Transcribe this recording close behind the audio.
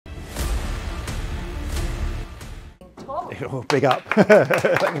applause. Oh, big up.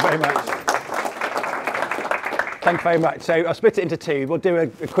 Thank you very much. Thank you very much. So I'll split it into two. We'll do a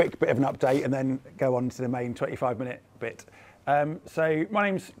quick bit of an update and then go on to the main 25-minute bit. So my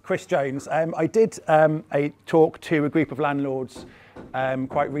name's Chris Jones. I did a talk to a group of landlords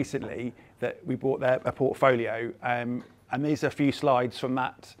quite recently that we bought a portfolio. And these are a few slides from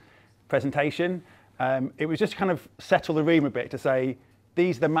that presentation. It was just to kind of settle the room a bit to say,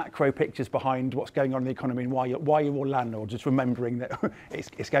 these are the macro pictures behind what's going on in the economy and why you're all landlords, just remembering that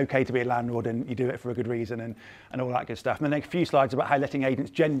it's okay to be a landlord and you do it for a good reason and all that good stuff. And then a few slides about how letting agents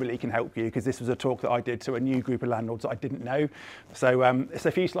generally can help you, because this was a talk that I did to a new group of landlords that I didn't know. So it's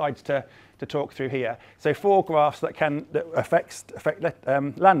a few slides to talk through here. So 4 graphs that affect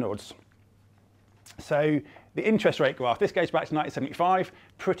landlords. So the interest rate graph, this goes back to 1975,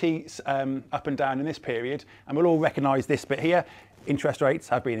 pretty up and down in this period, and we'll all recognise this bit here. Interest rates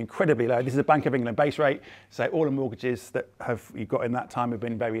have been incredibly low. This is a Bank of England base rate, so all the mortgages that you've got in that time have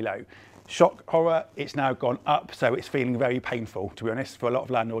been very low. Shock horror, it's now gone up, so it's feeling very painful, to be honest, for a lot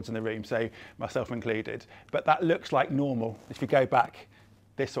of landlords in the room, so myself included. But that looks like normal. If you go back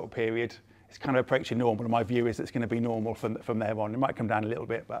this sort of period, it's kind of approaching normal, and my view is it's going to be normal from there on. It might come down a little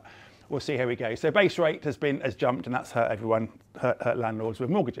bit, but we'll see how we go. So base rate has jumped, and that's hurt everyone, hurt landlords with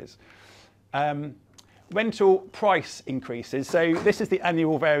mortgages. Rental price increases. So this is the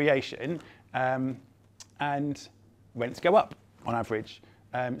annual variation, and rents go up on average.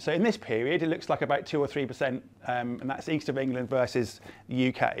 So in this period, it looks like about 2 or 3%, and that's east of England versus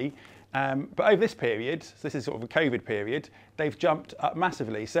the UK. But over this period, so this is sort of a COVID period, they've jumped up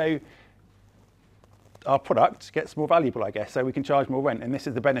massively. So our product gets more valuable, I guess, so we can charge more rent, and this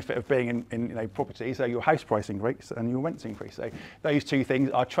is the benefit of being in property. So your house price increase and your rents increase. So those two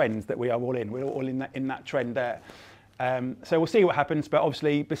things are trends that we are all in. We're all in that trend there. So we'll see what happens, but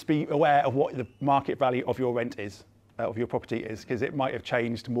obviously just be aware of what the market value of your rent is, of your property is, because it might have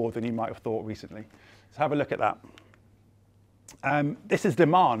changed more than you might have thought recently. So have a look at that. This is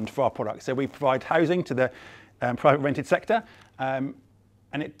demand for our product. So we provide housing to the private rented sector.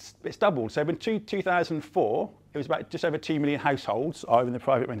 And it's doubled. So in 2004, it was about just over 2 million households are in the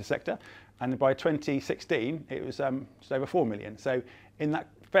private rented sector. And by 2016, it was just over 4 million. So in that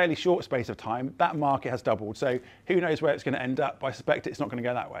fairly short space of time, that market has doubled. So who knows where it's going to end up? I suspect it's not going to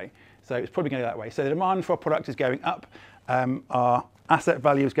go that way. So it's probably going to go that way. So the demand for our product is going up. Our asset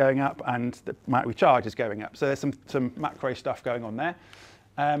value is going up, and the amount we charge is going up. So there's some macro stuff going on there.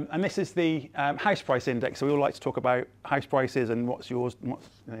 And this is the house price index. So we all like to talk about house prices and what's yours,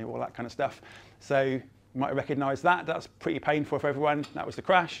 and all that kind of stuff. So you might recognise that. That's pretty painful for everyone. That was the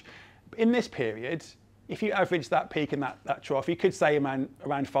crash. In this period, if you average that peak and that trough, you could say around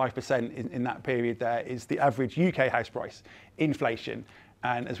 5% in that period there is the average UK house price inflation.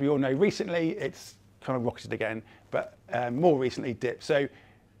 And as we all know, recently it's kind of rocketed again, but more recently dipped. So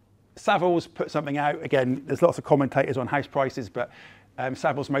Savills put something out. Again, there's lots of commentators on house prices, but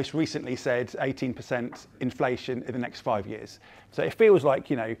Savills most recently said 18% inflation in the next 5 years. So it feels like,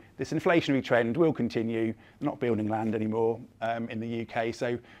 this inflationary trend will continue, not building land anymore in the UK.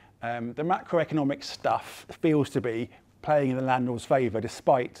 So the macroeconomic stuff feels to be playing in the landlord's favour,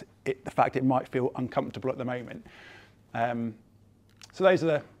 despite the fact it might feel uncomfortable at the moment. So those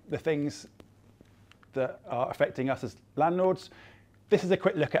are the things that are affecting us as landlords. This is a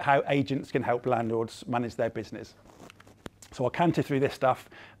quick look at how agents can help landlords manage their business. So I'll canter through this stuff: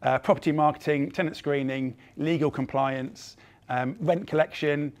 property marketing, tenant screening, legal compliance, rent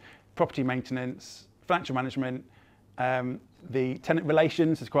collection, property maintenance, financial management, the tenant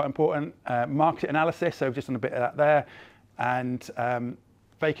relations is quite important, market analysis, so just on a bit of that there, and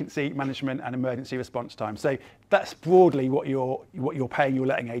vacancy management and emergency response time. So that's broadly what you're paying your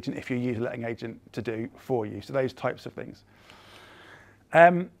letting agent if you use a letting agent to do for you. So those types of things.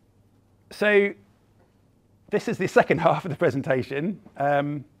 So this is the second half of the presentation,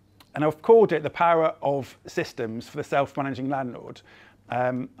 and I've called it the power of systems for the self-managing landlord.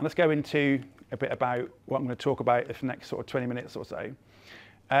 And let's go into a bit about what I'm going to talk about for the next sort of 20 minutes or so.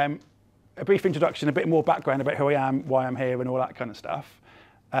 A brief introduction, a bit more background about who I am, why I'm here, and all that kind of stuff.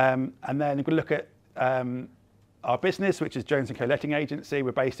 And then I'm going to look at our business, which is Jones&Co Letting Agency.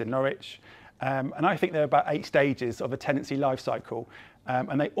 We're based in Norwich. And I think there are about 8 stages of a tenancy life cycle.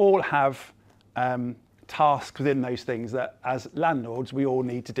 And they all have tasks within those things that as landlords we all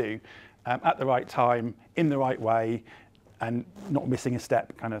need to do at the right time, in the right way, and not missing a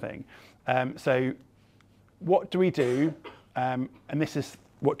step kind of thing. So what do we do? And this is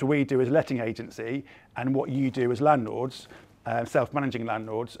what do we do as a letting agency, and what you do as landlords, self-managing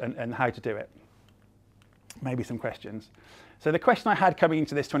landlords, and how to do it. Maybe some questions. So the question I had coming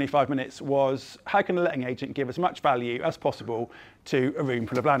into this 25 minutes was, how can a letting agent give as much value as possible to a room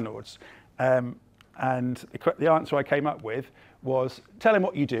full of landlords? And the answer I came up with was, tell them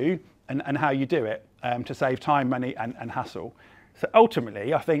what you do and how you do it to save time, money and hassle. So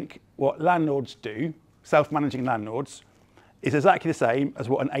ultimately, I think what landlords do, self-managing landlords, is exactly the same as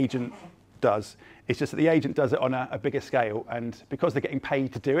what an agent does. It's just that the agent does it on a bigger scale, and because they're getting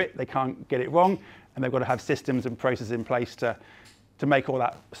paid to do it, they can't get it wrong, and they've got to have systems and processes in place to make all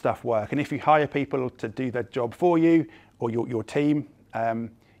that stuff work. And if you hire people to do their job for you or your team,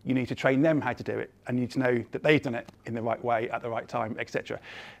 you need to train them how to do it, and you need to know that they've done it in the right way at the right time, etc.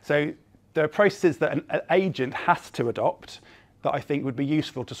 So there are processes that an agent has to adopt that I think would be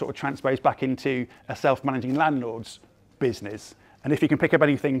useful to sort of transpose back into a self-managing landlord's business. And if you can pick up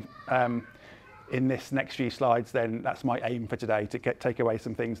anything in this next few slides, then that's my aim for today, to take away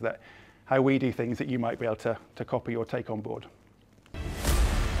some things how we do things that you might be able to copy or take on board.